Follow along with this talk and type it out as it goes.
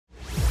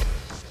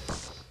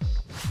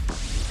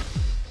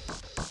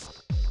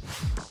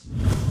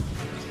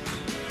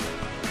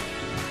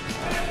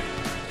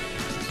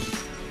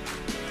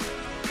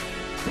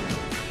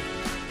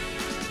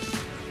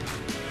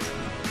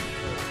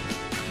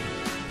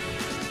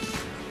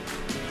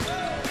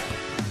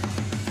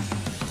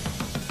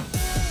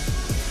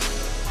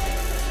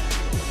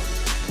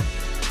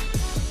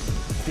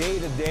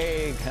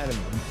day-to-day, kind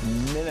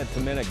of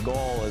minute-to-minute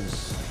goal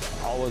is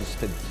always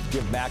to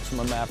give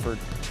maximum effort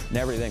in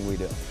everything we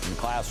do. In the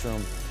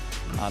classroom,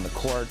 on the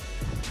court.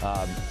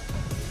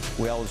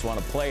 We always want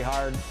to play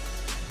hard,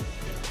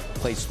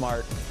 play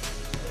smart,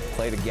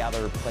 play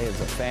together, play as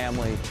a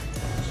family,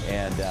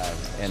 and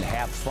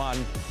have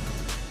fun,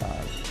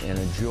 and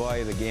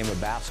enjoy the game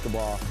of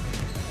basketball.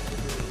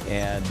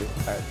 And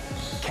our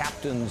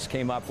captains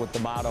came up with the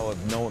motto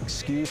of no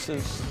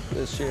excuses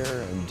this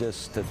year, and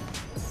just to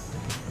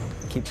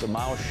keep the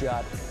mouth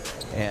shut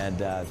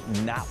and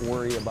not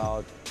worry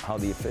about how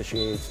the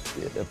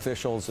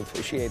officials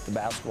officiate the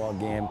basketball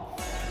game.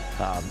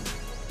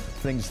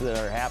 Things that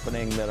are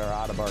happening that are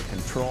out of our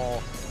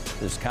control,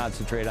 just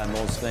concentrate on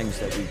those things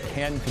that we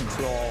can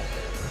control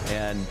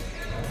and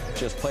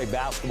just play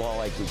basketball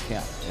like we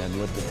can. And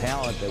with the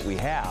talent that we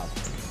have,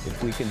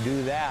 if we can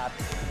do that,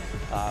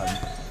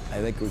 I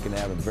think we can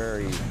have a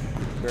very,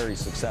 very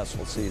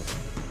successful season.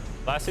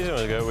 Last season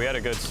was good. We had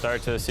a good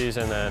start to the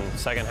season, then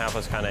second half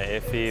was kind of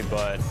iffy,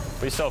 but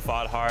we still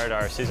fought hard.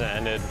 Our season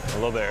ended a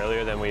little bit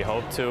earlier than we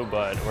hoped to,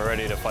 but we're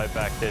ready to fight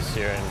back this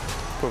year and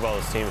prove all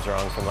those teams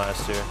wrong from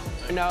last year.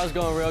 Right now it's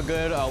going real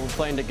good. We're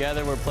playing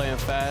together, we're playing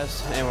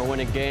fast, and we're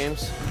winning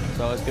games,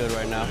 so it's good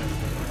right now.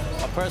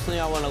 Personally,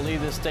 I want to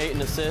lead the state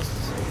in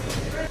assists.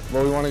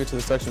 Well, we want to get to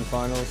the section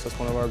finals. That's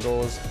one of our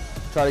goals.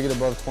 Try to get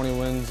above 20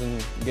 wins in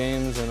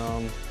games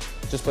and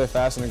just play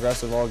fast and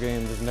aggressive all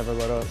games. Just never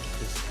let up.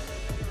 Just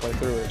play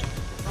through it.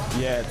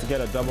 Yeah, to get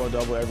a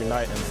double-double every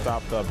night and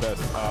stop the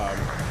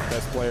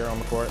best player on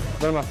the court. I've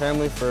been in my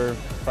family for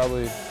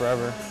probably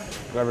forever,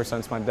 ever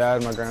since my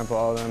dad, my grandpa,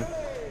 all of them.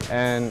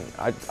 And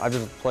I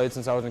just played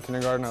since I was in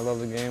kindergarten. I love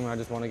the game, and I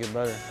just want to get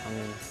better. I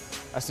mean,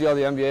 I see all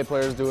the NBA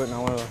players do it, and I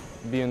want to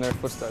be in their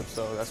footsteps,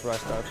 so that's what I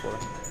strive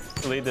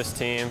for. Lead this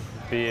team,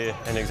 be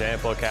an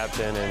example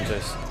captain, and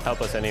just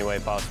help us any way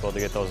possible to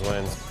get those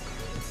wins.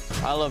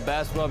 I love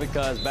basketball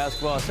because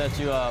basketball sets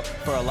you up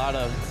for a lot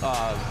of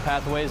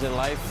pathways in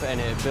life, and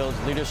it builds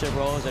leadership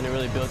roles, and it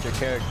really builds your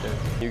character.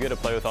 You get to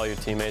play with all your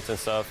teammates and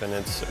stuff, and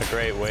it's a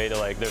great way to,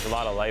 there's a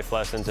lot of life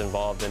lessons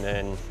involved in it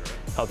and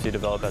helps you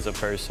develop as a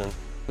person.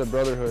 The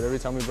brotherhood, every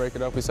time we break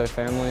it up, we say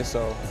family,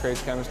 so it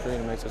creates chemistry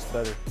and it makes us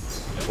better.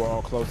 We're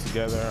all close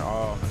together,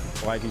 all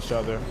like each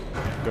other,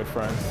 good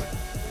friends.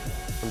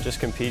 I'm just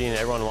competing.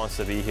 Everyone wants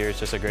to be here. It's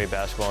just a great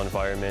basketball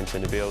environment,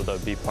 and to be able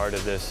to be part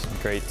of this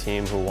great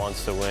team who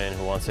wants to win,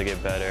 who wants to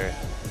get better,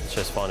 it's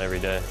just fun every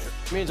day.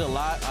 It means a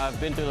lot. I've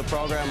been through the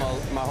program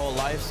my whole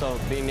life, so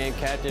being named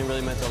captain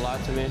really meant a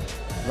lot to me.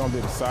 It's going to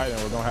be exciting.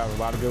 We're going to have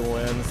a lot of good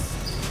wins.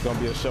 It's going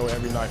to be a show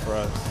every night for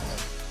us.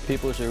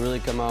 People should really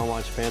come out and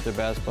watch Panther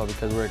basketball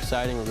because we're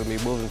exciting. We're going to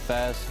be moving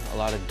fast, a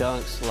lot of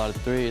dunks, a lot of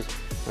threes.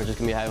 We're just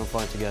going to be having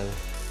fun together.